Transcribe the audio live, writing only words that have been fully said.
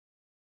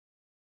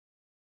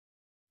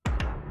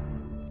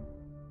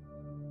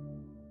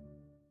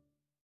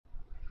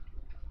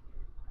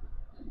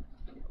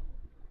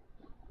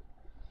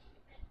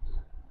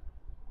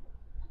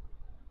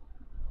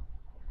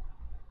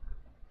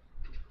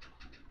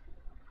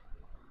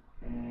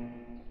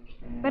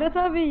Berat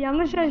abi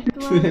yanlış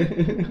açtım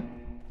abi.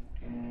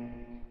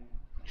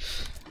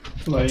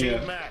 Lan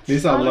ya.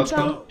 Neyse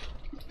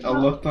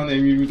Allah'tan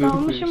M24'ü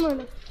Almışım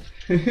öyle.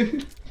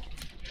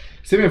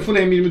 Semih full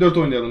M24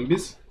 oynayalım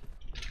biz.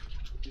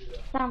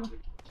 Tamam.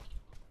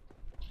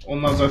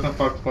 Onlar zaten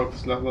farklı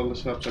silahlarla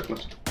şey yapacaklar.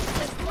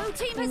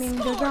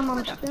 M24'ü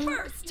almamıştım.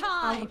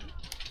 Aldım.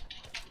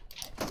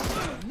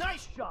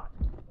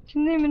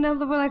 Şimdi Emin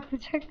abla bana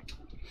atacak.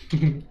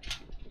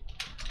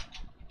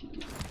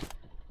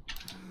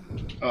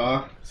 Aa,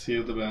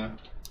 sıyırdı be.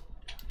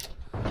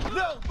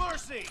 No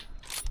mercy.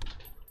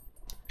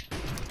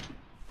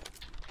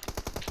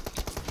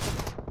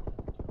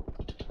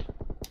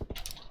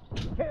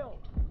 Kill.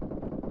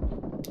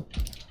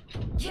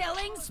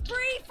 Killing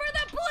spree for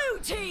the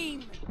blue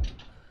team.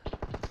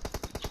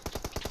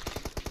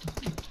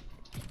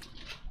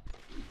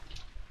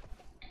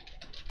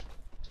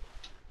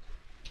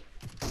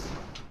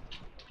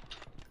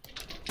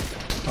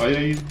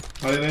 Hayır.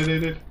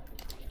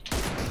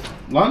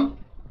 Lan!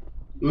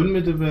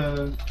 Ölmedi be.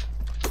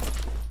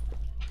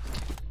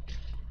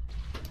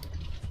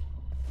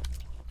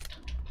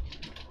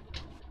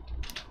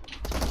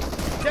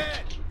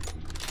 Dead.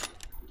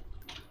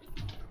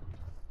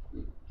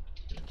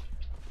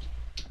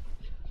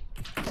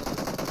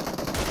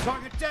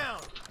 Target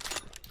down.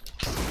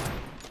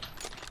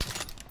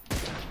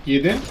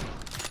 7.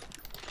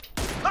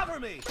 Cover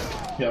me.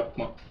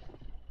 Yapma.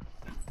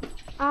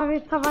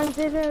 Abi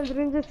tabancayla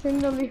öldürünce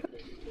senin oluyor.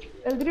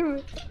 Öldürür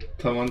mü?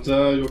 Tabanca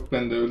yok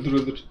bende.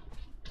 Öldür.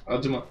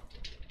 Acıma.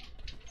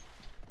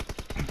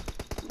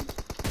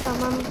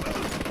 Tamam.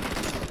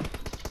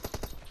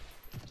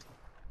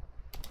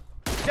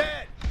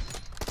 Dead.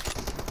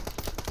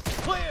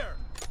 Clear.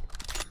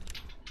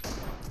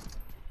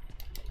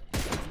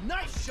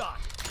 Nice shot.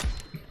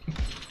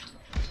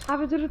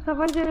 Abi dur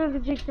tabancayla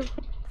öldürecektim.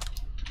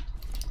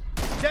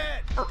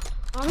 Dead.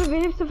 Abi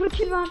benim 0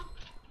 kill var.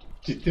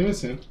 Ciddi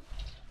misin?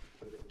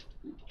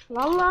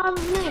 Vallahi abi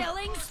ne?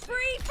 Killing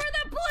spree for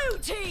the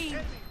blue team.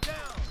 Enemy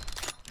down.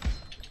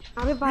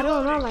 Abi bari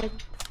onu alayım.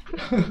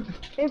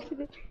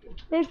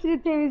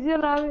 hepsini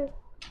temizliyor abi.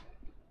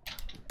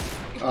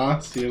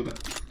 Aa, sıyırdı.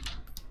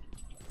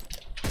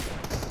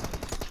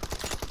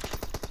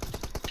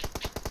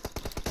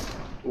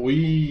 Oy,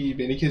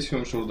 beni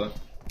kesiyormuş orada.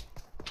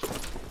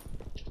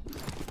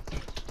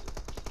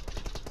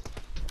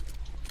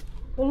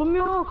 Kolum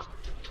yok.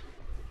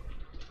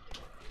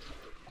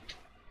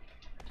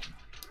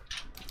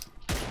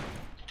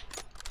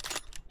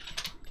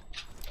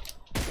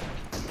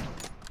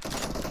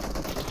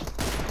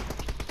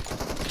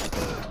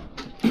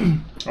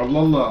 Allah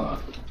Allah.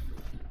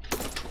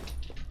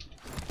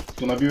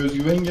 Buna bir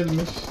özgüven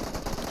gelmiş.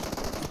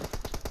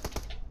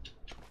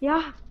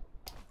 Ya.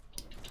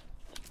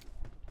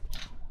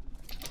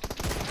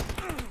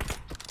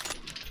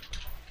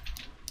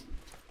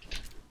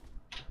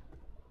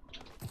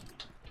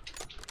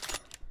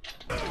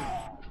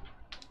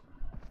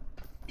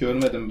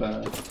 Görmedim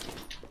ben.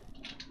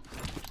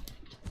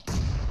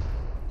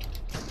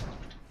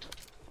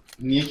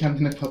 Niye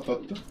kendine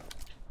patlattı?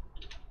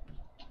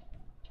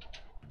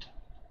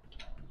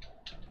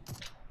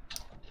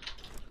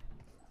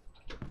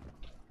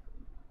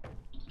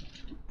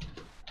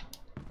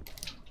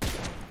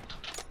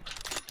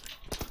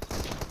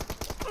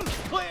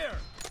 Clear.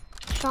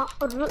 Şu an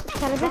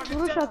serbest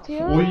vuruş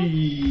atıyor. Oy!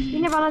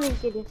 Yine bana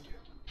denk geliyor.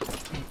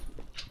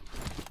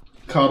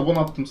 Karbon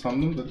attım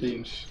sandım da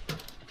değilmiş.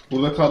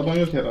 Burada karbon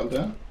yok herhalde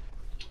ha.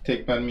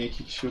 Tek mermiye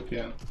 2 kişi yok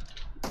yani.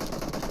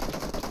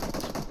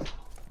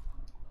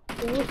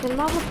 Senin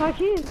abla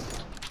sakin.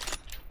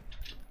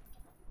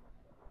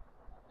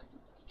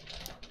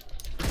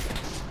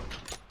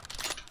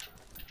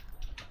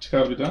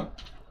 Çıkar bir daha.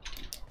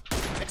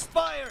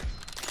 Expired.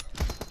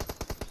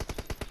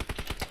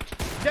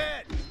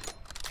 Dead.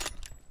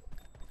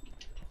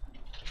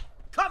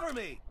 Cover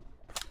me.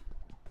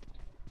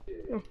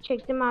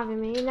 Çektim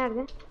AVM'yi.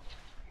 Nerede?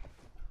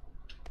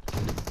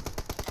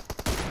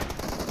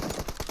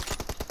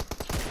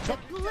 The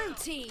blue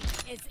team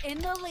is in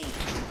the lead.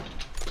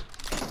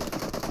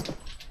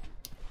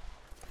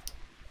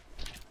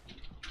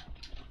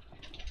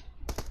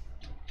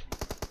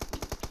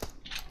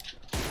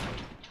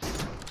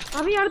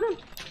 Abi yardım.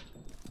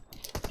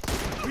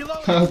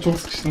 Reload. Ha, çok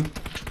sıkıştım.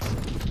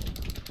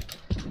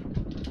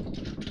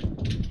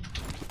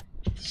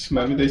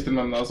 Mermi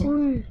değiştirmem lazım.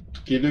 Uy.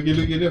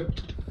 Geliyor.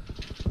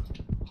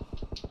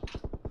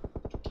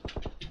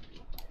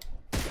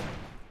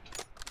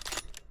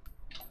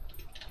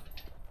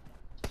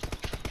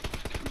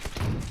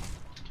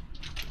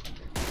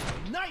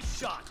 Nice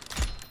shot.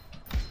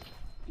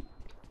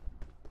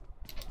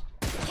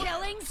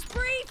 Killing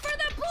spree for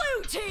the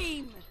blue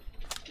team.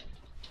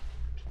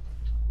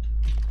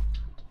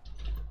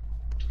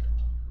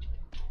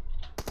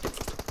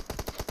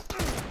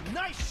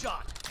 Nice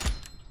shot.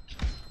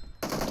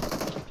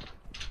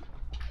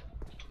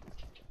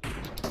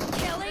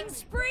 Killing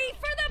spree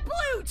for the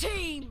blue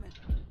team.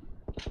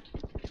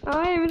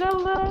 Ay Emin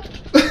abla.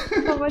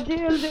 Babacı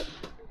öldü.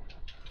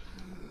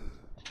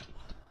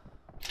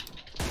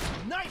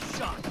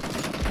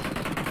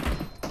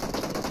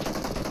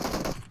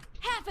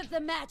 the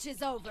match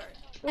is over.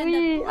 And the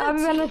Uy, blue abi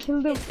ben team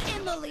açıldım. is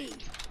in the lead.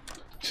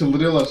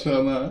 Çıldırıyorlar şu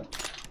an ha.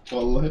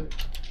 Vallahi.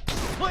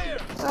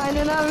 Clear.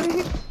 Aynen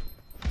abi.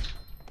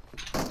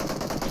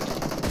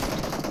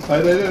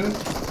 Hayır hayır hayır.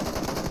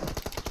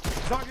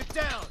 Target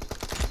down.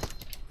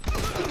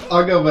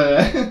 Aga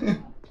be.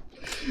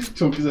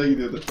 Çok güzel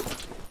gidiyordu.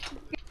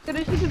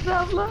 Görüşürüz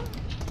abla.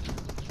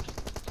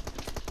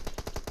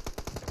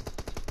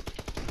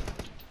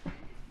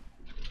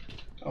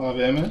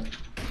 AVM.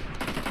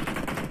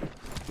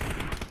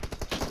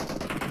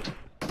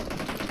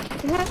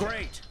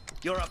 Great.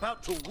 You're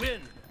about to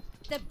win.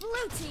 The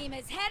blue team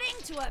is heading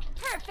to a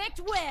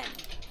perfect win.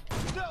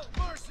 No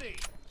mercy.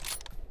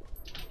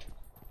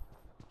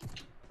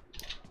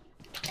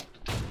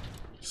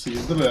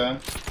 Sıyırdı be.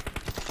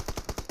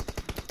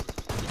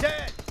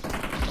 Dead.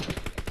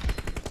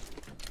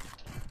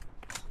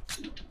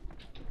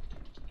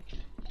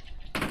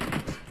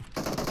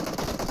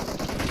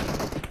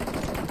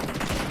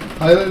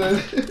 Hayır hayır hayır.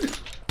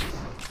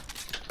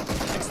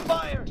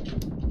 Expired.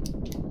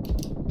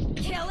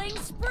 Killing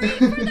spree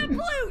for the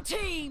blue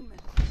team.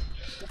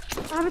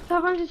 Abi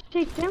tabanca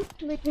çekeceğim.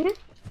 Bekle.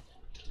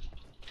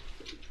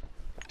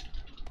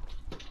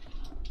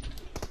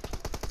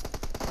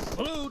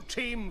 Blue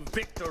team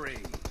victory.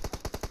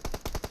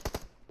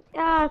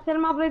 Ya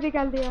Selim abla da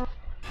geldi ya.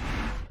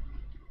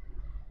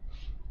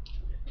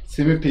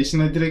 Semih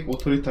peşine direkt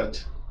otorite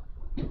aç.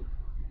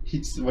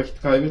 Hiç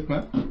vakit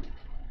kaybetme.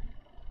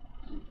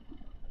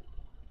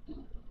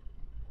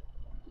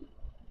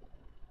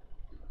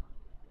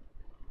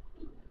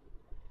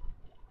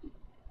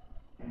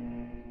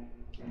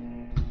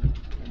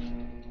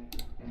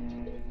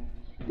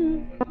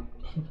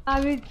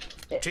 Abi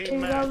Team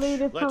Emrah'la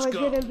ile match. Let's savaşı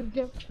go.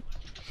 öldüreceğim.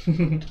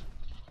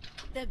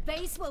 The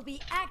base will be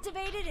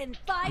activated in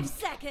 5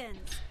 seconds.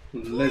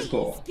 Let's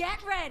go. Please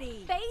get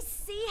ready.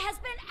 Base C has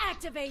been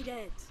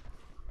activated.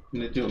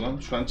 Ne diyor lan?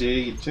 Şu an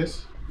C'ye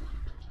gideceğiz.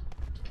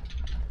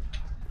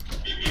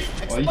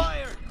 Ay.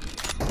 Expired.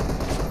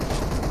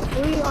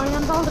 Uy aynı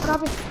anda aldık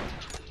abi.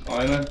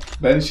 Aynen.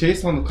 Ben şey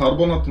sandım,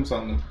 karbon attım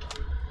sandım.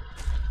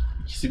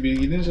 İkisi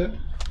bir gidince.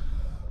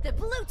 The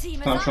blue team is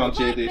Tamam, şu an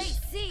occupied C'deyiz.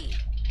 base C.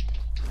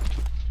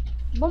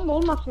 Bomba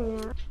olmasın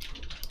ya.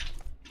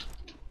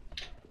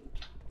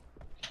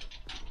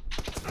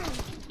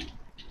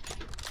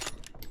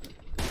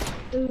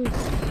 Uy.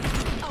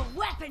 A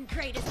weapon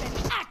crate has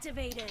been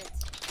activated.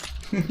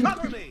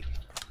 Cover me.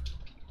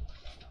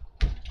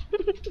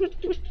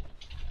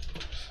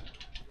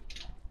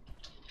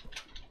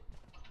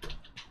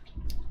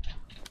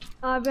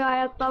 Abi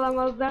hayatta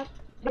alamazlar.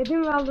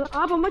 Dedim ve aldı.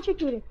 Aa bomba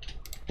çekiyor.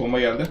 Bomba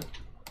geldi.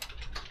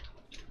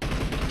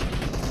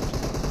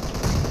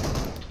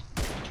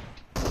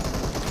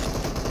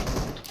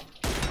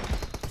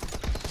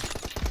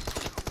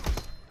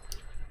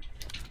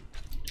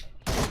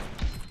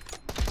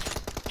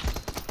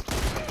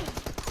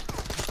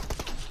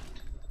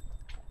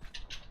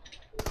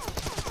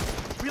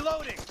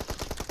 Reloading.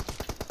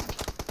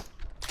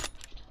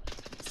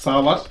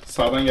 Sağ var.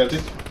 Sağdan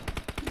gelecek.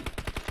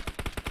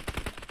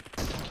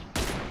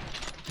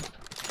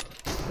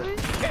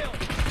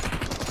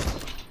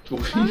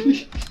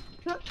 Kill.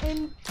 Çok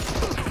en...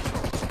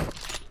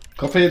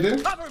 Kafa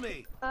yedi. Cover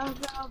me.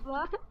 Abi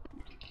abla.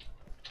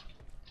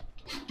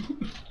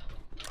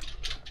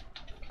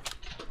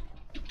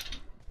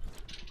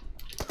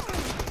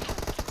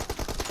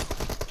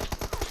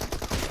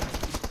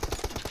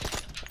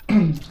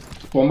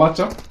 Bomba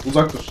atacağım.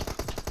 Uzak dur.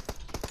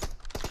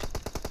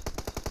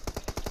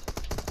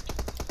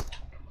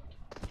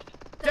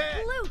 The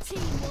blue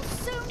team will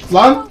soon take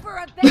Lan! over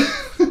a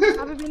base.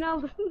 Abi beni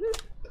aldı.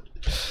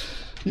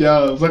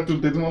 Ya uzak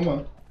dur dedim ama.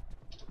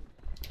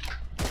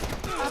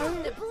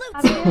 The blue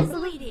Abi team is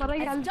nasıl leading para as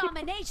geldi?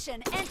 domination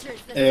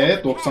enters the second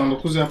half.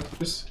 99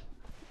 yaptık biz.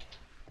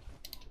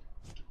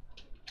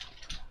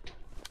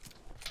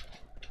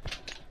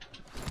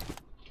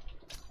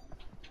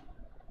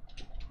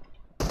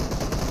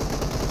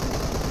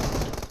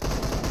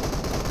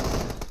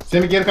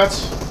 Semih geri kaç.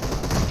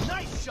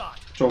 Nice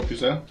shot. Çok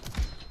güzel.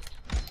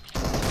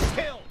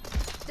 Kill.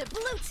 The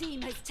blue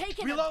team has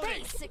taken a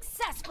Reloading. base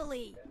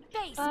successfully.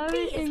 Base Abi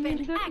B has been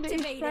M24'le 3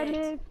 activated.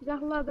 tane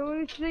silahlı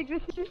adamın üstüne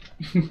girişti.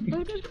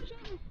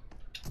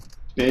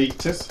 B'ye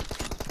gideceğiz.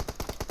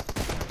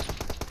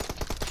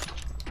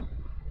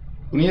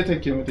 Bu niye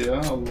tek yemedi ya?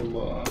 Allah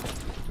Allah.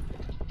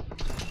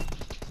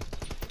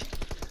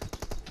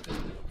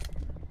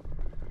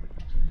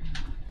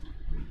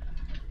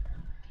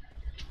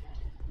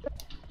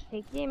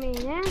 Tek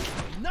yemeğine.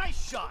 Nice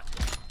shot.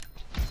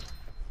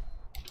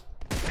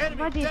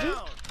 Enemy Hadi.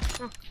 down.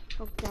 Hah,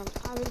 çok güzel.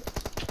 Abi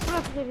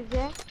burası da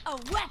bize. A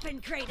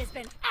weapon crate has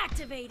been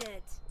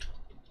activated.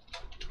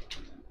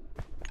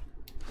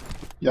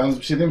 Yalnız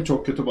bir şey diyeyim mi?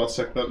 Çok kötü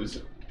basacaklar bizi.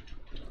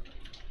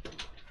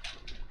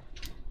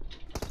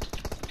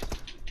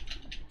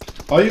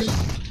 Hayır.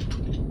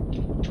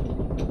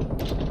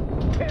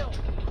 Kill.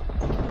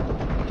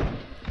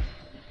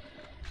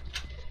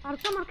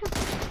 Arkam arkam.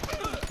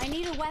 I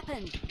need a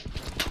weapon.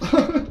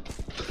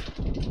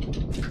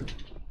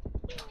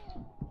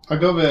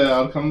 Aga be,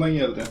 arkamdan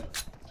geldi.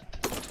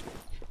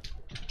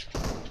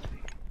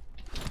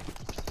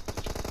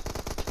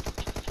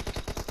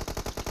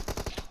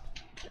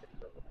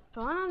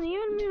 Bana niye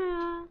ölmüyor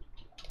ya?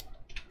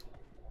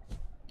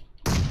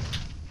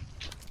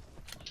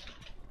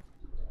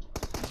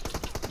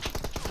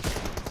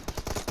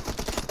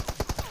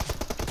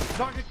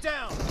 Target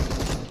down.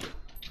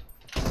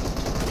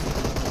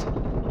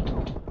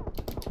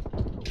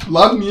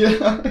 Lan niye?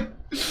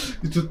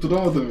 Bir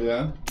tutturamadım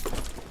ya.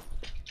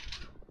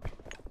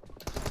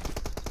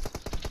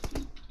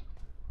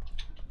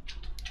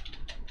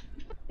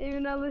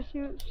 Evin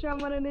alışı şu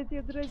an bana ne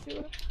diyordur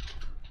acaba?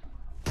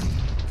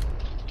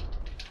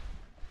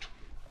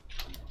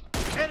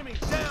 Enemy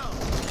down.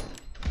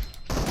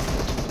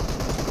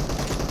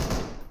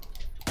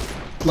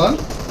 Lan.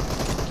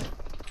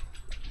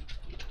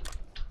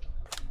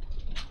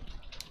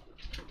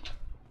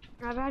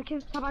 Abi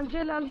herkes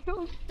tabancayla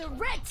alıyor. The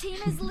red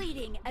team is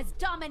leading as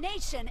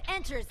domination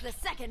enters the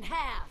second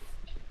half.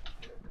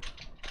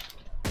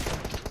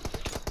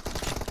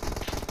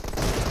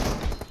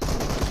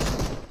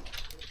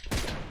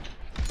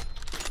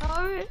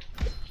 Abi.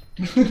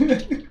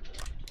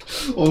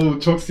 Oğlum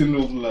çok sinir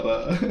oldular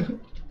ha.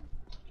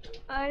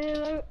 Aynen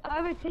abi.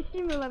 Abi tek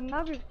yemiyorlar, ne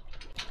yapayım?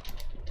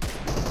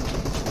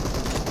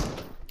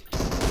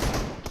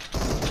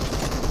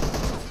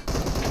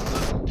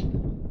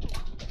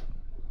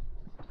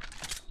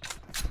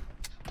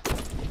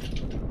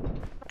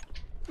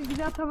 Bir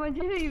daha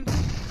tabancayla girdim.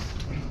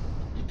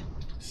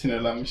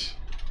 Sinirlenmiş.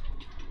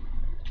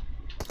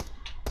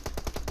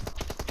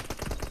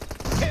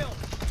 Kill.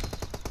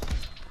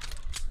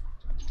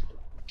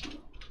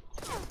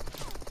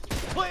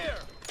 Clear.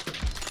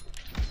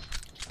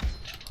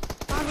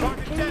 Abi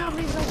Target senin down.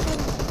 ablayı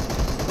bırakalım.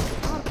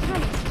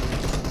 Abi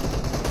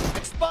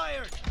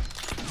Expired.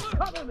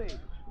 Cover me.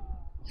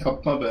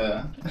 Yapma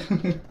be.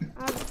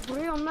 abi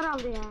burayı onlar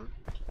aldı ya.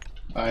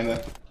 Aynen.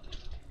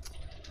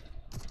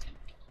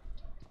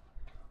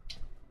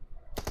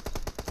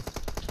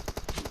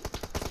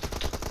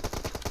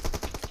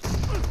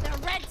 The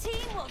red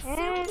team will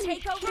soon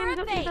take over a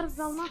 4 base.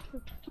 kadar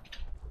almazsın.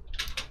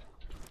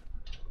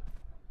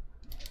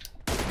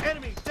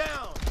 Enemy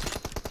down.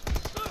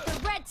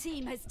 The red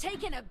team has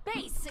taken a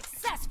base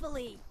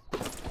successfully.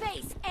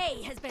 Base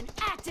A has been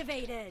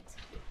activated.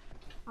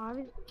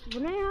 Abi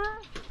bu ne ya?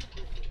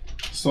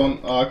 Son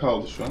A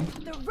kaldı şu an.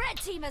 The red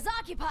team has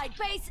occupied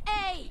base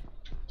A.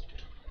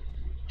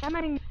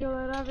 Hemen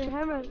gidiyorlar abi,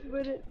 hemen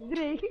böyle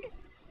direkt.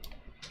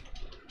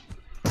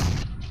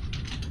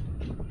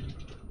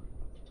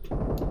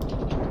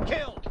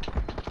 Kill.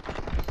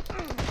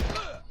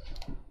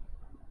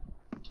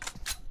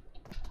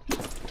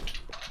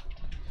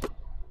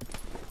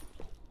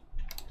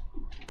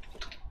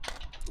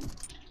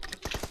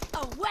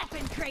 A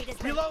weapon crate has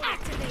been Reloading.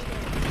 activated.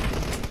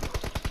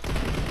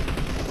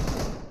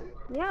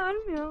 Ya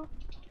ölmüyor.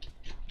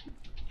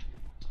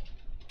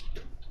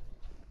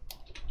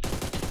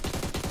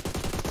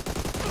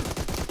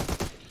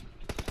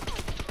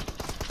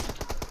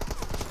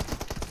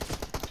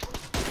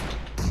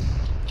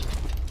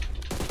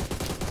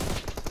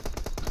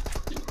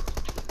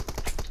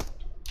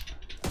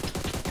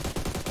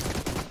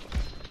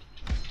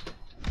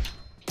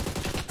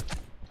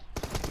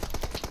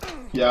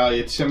 Ya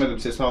yetişemedim,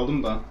 ses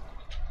aldım da.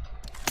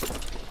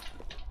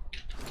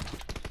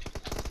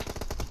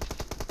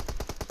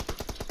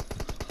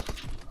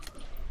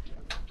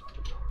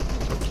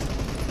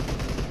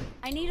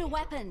 I need a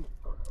weapon.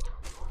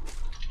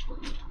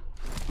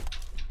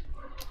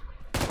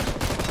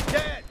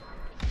 Dead.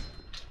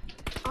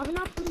 Abi ne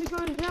yaptın, bir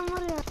göreceğim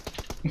var ya.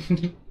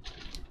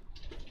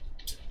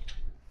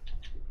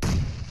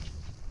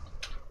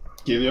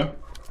 Geliyor.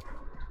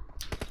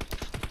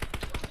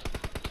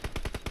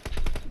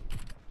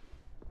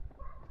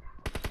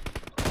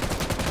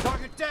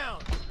 Target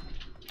down.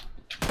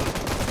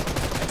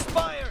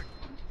 Expired.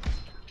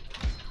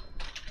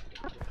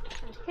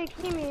 Tek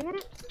yemeğine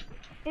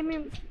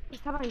emin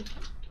tabanca.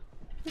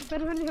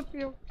 Ben öyle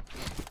yapıyorum.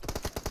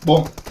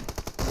 Bom.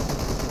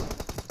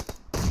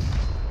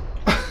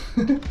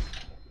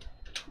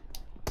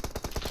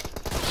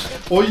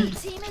 Oy.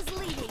 The team is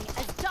leading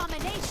as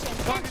domination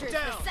Target enters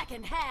down. the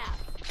second half.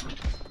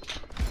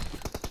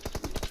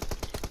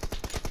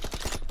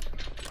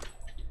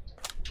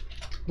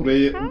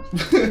 Burayı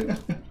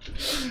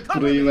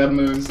burayı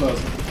vermememiz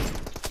lazım.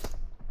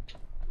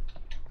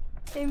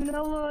 Emin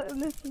Allah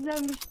ne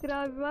sinirlenmiştir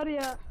abi var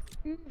ya.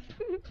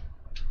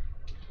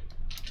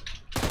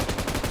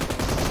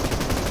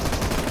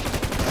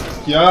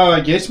 Ya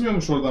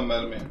geçmiyormuş oradan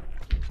vermeye.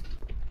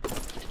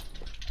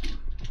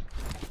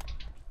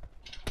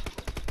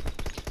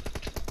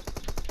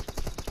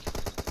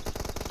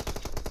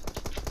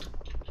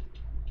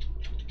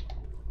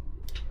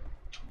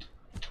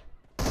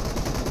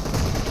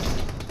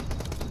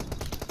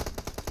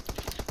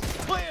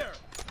 Clear.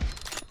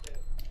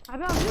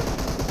 Abi alıyor.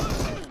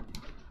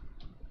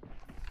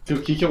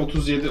 42,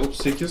 37,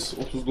 38,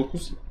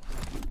 39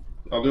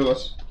 alıyorlar.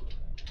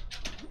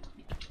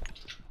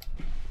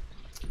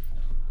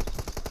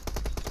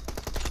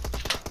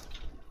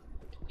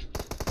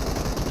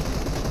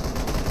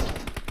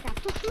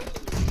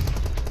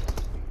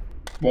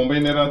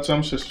 Bombayı nereye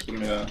atacağımı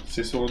şaşırdım ya.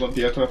 Sesi oradan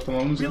diğer taraftan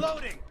alınca.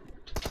 Reloading.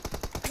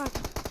 Bak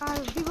abi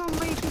bir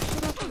bombayı iki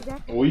kişi atacak.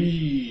 Oy.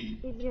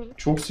 İzliyorum.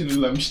 Çok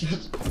sinirlenmişler.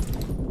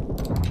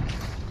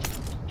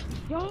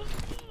 Ya.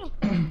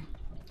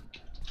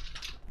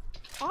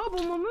 Aa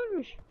bombam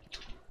ölmüş.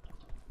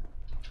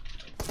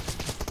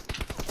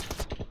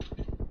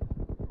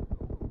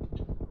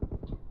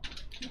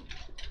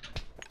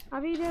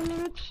 Abi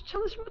ilerleme tuşu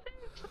çalışmadı.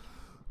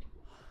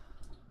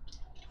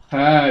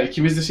 He,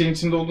 ikimiz de şeyin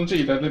içinde olunca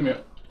ilerlemiyor.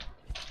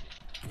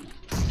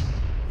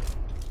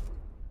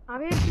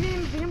 Abi hepsi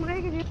benim buraya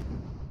geliyor.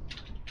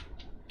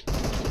 The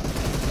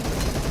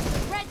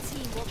red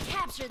team will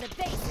capture the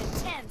base in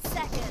 10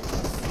 seconds.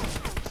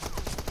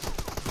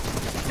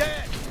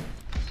 Dead.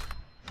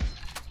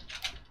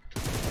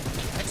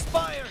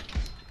 Expired.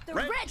 The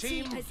Red red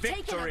team team has taken a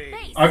victory.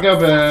 base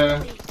Aga be.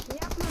 successfully.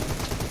 Yapma.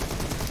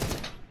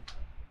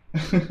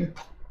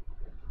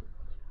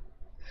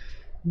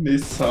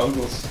 Neyse sağlık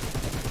olsun.